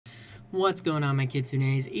What's going on, my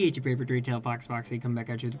kitsunes? It's your favorite retail Foxie come back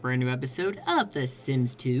at you with a brand new episode of The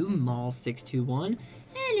Sims 2 Mall 621.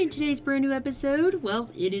 And in today's brand new episode, well,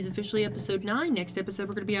 it is officially episode 9. Next episode,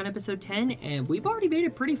 we're going to be on episode 10, and we've already made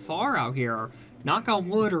it pretty far out here. Knock on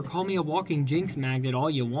wood or call me a walking jinx magnet all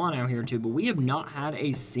you want out here too, but we have not had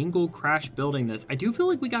a single crash building this. I do feel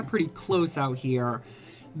like we got pretty close out here,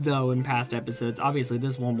 though, in past episodes. Obviously,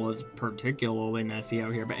 this one was particularly messy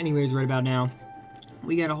out here, but anyways, right about now,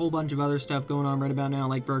 we got a whole bunch of other stuff going on right about now,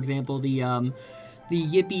 like, for example, the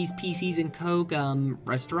Yippies, PCs, and Coke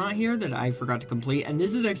restaurant here that I forgot to complete. And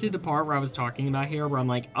this is actually the part where I was talking about here, where I'm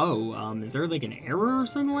like, oh, is there, like, an error or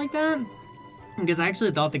something like that? Because I actually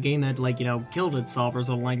thought the game had, like, you know, killed itself or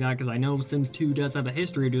something like that, because I know Sims 2 does have a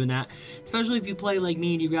history of doing that, especially if you play like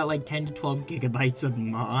me and you've got, like, 10 to 12 gigabytes of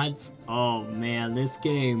mods. Oh, man, this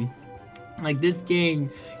game,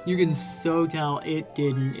 you can so tell it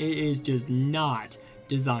is just not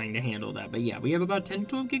designed to handle that. But yeah, we have about 10 to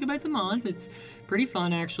 12 gigabytes of mods. It's pretty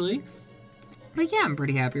fun, actually. But yeah, I'm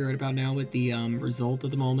pretty happy right about now with the result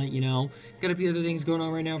at the moment, you know. Got a few other things going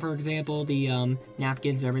on right now, for example, the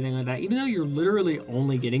napkins and everything like that. Even though you're literally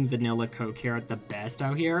only getting vanilla Coke here at the best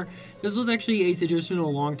out here, this was actually a suggestion a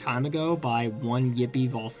long time ago by one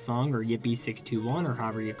Yippie Volsung, or Yippie621, or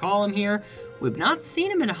however you call him here. We've not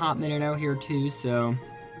seen him in a hot minute out here too, so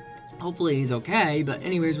hopefully he's okay. But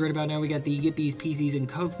anyways, right about now we got the Yippies, PCs, and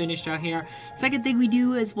Coke finished out here. Second thing we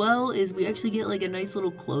do as well is we actually get like a nice little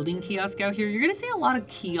clothing kiosk out here. You're gonna see a lot of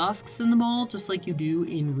kiosks in the mall, just like you do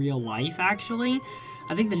in real life, actually.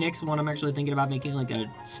 I think the next one I'm actually thinking about making like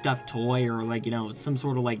a stuffed toy, or like, you know, some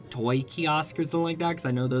sort of like toy kiosk or something like that, because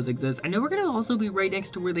I know those exist. I know we're going to also be right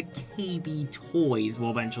next to where the KB Toys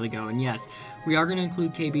will eventually go, and yes, we are going to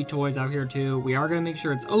include KB Toys out here too. We are going to make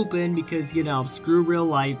sure it's open because, you know, screw real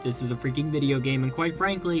life, this is a freaking video game, and quite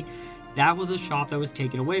frankly, that was a shop that was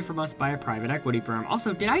taken away from us by a private equity firm.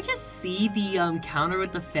 Also, did I just see the counter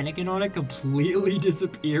with the Fennekin on it completely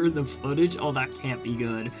disappear in the footage? Oh, that can't be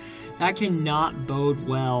good. That cannot bode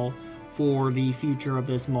well for the future of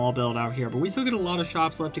this mall build out here. But we still got a lot of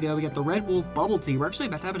shops left to go. We got the Red Wolf Bubble Tea. We're actually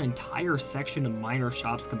about to have an entire section of minor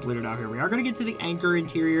shops completed out here. We are going to get to the Anchor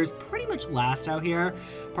interiors pretty much last out here,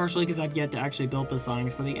 partially because I've yet to actually build the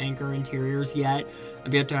signs for the Anchor interiors yet.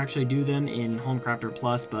 I've yet to actually do them in Homecrafter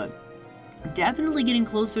Plus, but definitely getting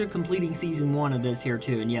closer to completing Season 1 of this here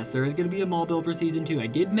too. And yes, there is going to be a mall build for Season 2. I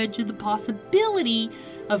did mention the possibility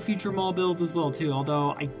of future mall builds as well too,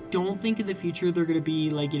 although I don't think in the future they're going to be,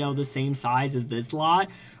 like, you know, the same size as this lot,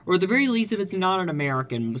 or at the very least if it's not an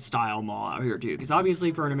American style mall out here too, because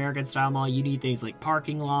obviously for an American style mall you need things like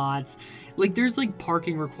parking lots. Like, there's like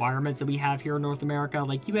parking requirements that we have here in North America,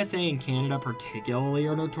 like USA and Canada particularly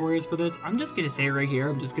are notorious for this. I'm just going to say right here,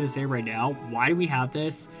 I'm just going to say right now, why do we have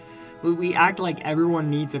this? We act like everyone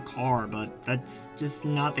needs a car, but that's just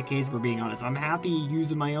not the case, if we're being honest. I'm happy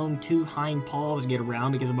using my own 2 hind paws to get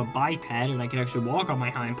around because I'm a biped and I can actually walk on my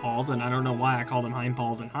hind paws, and I don't know why I call them hind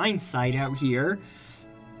paws in hindsight out here.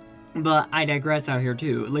 But I digress out here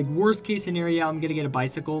too. Like, worst case scenario, I'm gonna get a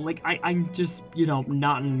bicycle. Like, I'm just, you know,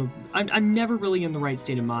 not in the... I'm never really in the right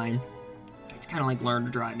state of mind. It's kind of like learn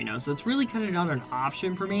to drive, you know? So it's really kind of not an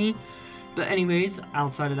option for me. But anyways,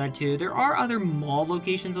 outside of that too, there are other mall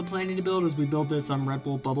locations I'm planning to build as we build this Red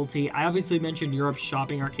Bull Bubble Tea. I obviously mentioned Europe's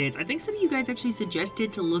shopping arcades. I think some of you guys actually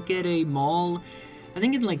suggested to look at a mall, I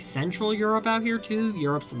think in like Central Europe out here too,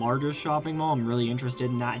 Europe's largest shopping mall. I'm really interested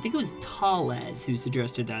in that. I think it was Thales who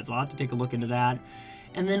suggested that, so I'll have to take a look into that.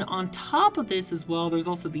 And then on top of this as well, there's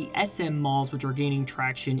also the SM malls, which are gaining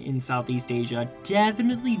traction in Southeast Asia.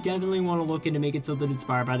 Definitely want to look into making something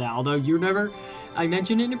inspired by that. Although I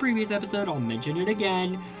mentioned it in a previous episode, I'll mention it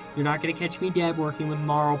again. You're not going to catch me dead working with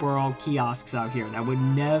Marlboro kiosks out here. That would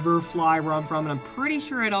never fly where I'm from, and I'm pretty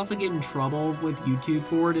sure I'd also get in trouble with YouTube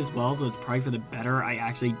for it as well, so it's probably for the better I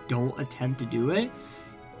actually don't attempt to do it.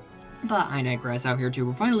 But I digress out here too.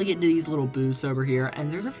 We're finally getting to these little booths over here,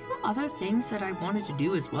 and there's a few other things that I wanted to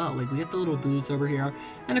do as well. Like, we got the little booths over here,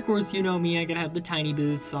 and of course, you know me, I gotta have the tiny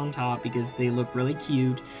booths on top because they look really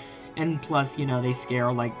cute, and plus, you know, they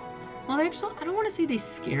scare, like, well, actually, I don't want to say they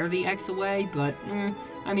scare the X away, but,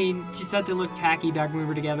 I mean, just thought they looked tacky back when we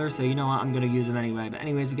were together, so you know what, I'm gonna use them anyway. But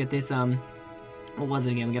anyways, we get this, what was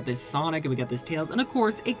it again? We got this Sonic, and we got this Tails, and of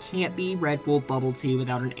course, it can't be Red Wolf Bubble Tea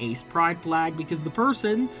without an Ace Pride flag, because the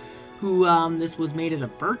person who this was made as a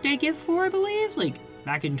birthday gift for, I believe, like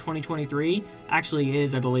back in 2023, actually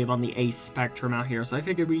is, I believe, on the Ace spectrum out here. So I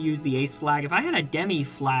figured we use the Ace flag. If I had a Demi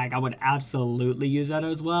flag, I would absolutely use that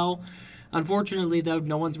as well. Unfortunately, though,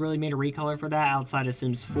 no one's really made a recolor for that outside of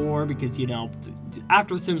Sims 4 because, you know,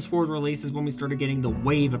 after Sims 4's release is when we started getting the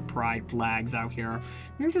wave of pride flags out here.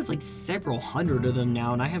 I think there's like several hundred of them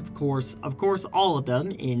now, and I have, of course, all of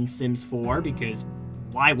them in Sims 4 because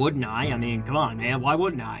why wouldn't I? I mean, come on, man, why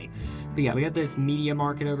wouldn't I? But yeah, we got this media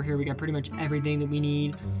market over here. We got pretty much everything that we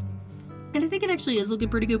need. And I think it actually is looking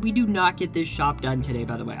pretty good. We do not get this shop done today,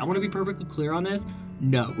 by the way. I want to be perfectly clear on this.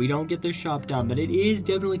 No, we don't get this shop done, but it is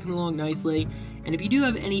definitely coming along nicely. And if you do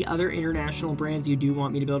have any other international brands you do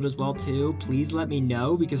want me to build as well too, please let me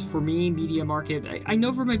know, because for me, Media Market, I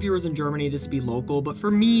know for my viewers in Germany this would be local, but for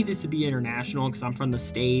me this would be international because I'm from the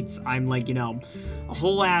States. I'm like, you know, a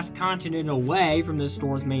whole ass continent away from this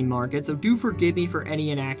store's main market, so do forgive me for any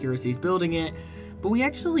inaccuracies building it. But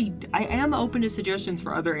I am open to suggestions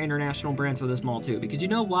for other international brands for this mall too, because you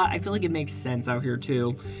know what? I feel like it makes sense out here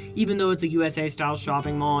too. Even though it's a USA style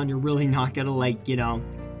shopping mall and you're really not gonna, like, you know,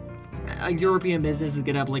 a European business is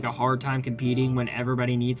gonna have like a hard time competing when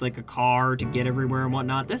everybody needs like a car to get everywhere and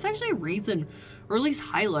whatnot. That's actually a reason, or at least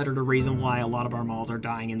highlighted a reason why a lot of our malls are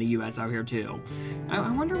dying in the US out here too. I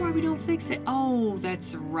wonder why we don't fix it. Oh,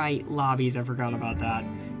 that's right, lobbies, I forgot about that.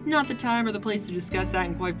 Not the time or the place to discuss that,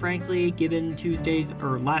 and quite frankly, given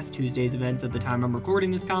last Tuesday's events at the time I'm recording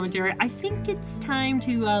this commentary, I think it's time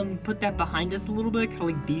to put that behind us a little bit, kind of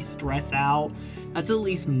like de-stress out. That's at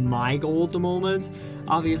least my goal at the moment.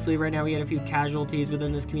 Obviously, right now we had a few casualties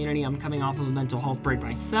within this community. I'm coming off of a mental health break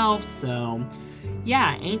myself, so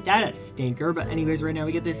yeah, ain't that a stinker. But anyways, right now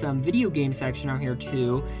we get this video game section out here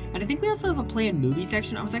too, and I think we also have a planned movie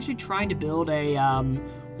section. I was actually trying to build a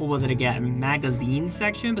what was it again? Magazine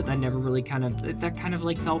section, but that never really kind of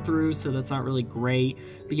like fell through, so that's not really great.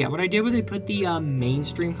 But yeah, what I did was I put the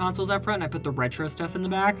mainstream consoles out front and I put the retro stuff in the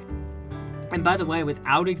back. And by the way,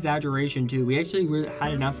 without exaggeration too, we actually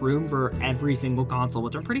had enough room for every single console,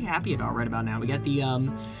 which I'm pretty happy about right about now. We got the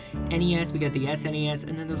NES, we got the SNES,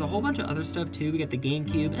 and then there's a whole bunch of other stuff too. We got the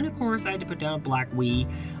GameCube, and of course I had to put down a black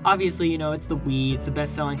Wii. Obviously, you know, it's the Wii, it's the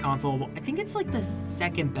best-selling console. I think it's like the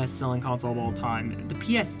second best-selling console of all time. The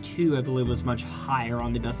PS2, I believe, was much higher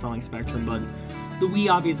on the best-selling spectrum, but the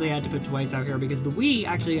Wii obviously I had to put twice out here because the Wii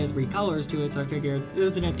actually has recolors to it, so I figured it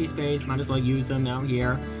was an empty space, might as well use them out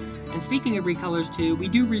here. And speaking of recolors too, we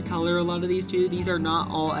do recolor a lot of these too. These are not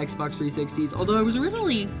all Xbox 360s, although I was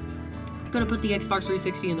originally going to put the Xbox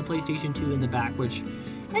 360 and the PlayStation 2 in the back, which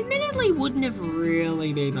admittedly wouldn't have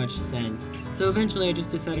really made much sense. So eventually I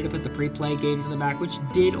just decided to put the pre-play games in the back, which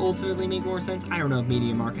did ultimately make more sense. I don't know if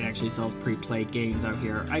Media Market actually sells pre-play games out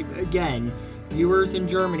here. Again, viewers in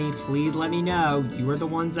Germany, please let me know. You are the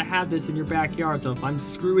ones that have this in your backyard, so if I'm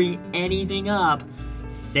screwing anything up,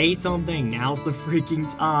 say something. Now's the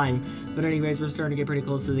freaking time. But anyways, we're starting to get pretty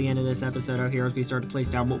close to the end of this episode out here as we start to place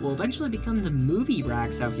down what will eventually become the movie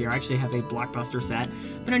racks out here. I actually have a blockbuster set.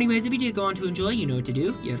 But anyways, if you did go on to enjoy, you know what to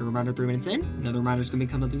do. You had a reminder 3 minutes in. Another reminder is going to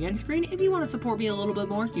be coming up at the end screen. If you want to support me a little bit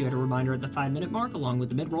more, you had a reminder at the 5-minute mark along with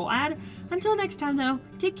the mid-roll ad. Until next time though,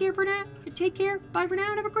 take care for now. Take care. Bye for now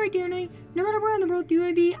and have a great day or night. No matter where in the world you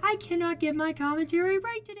may be, I cannot get my commentary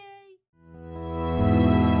right today.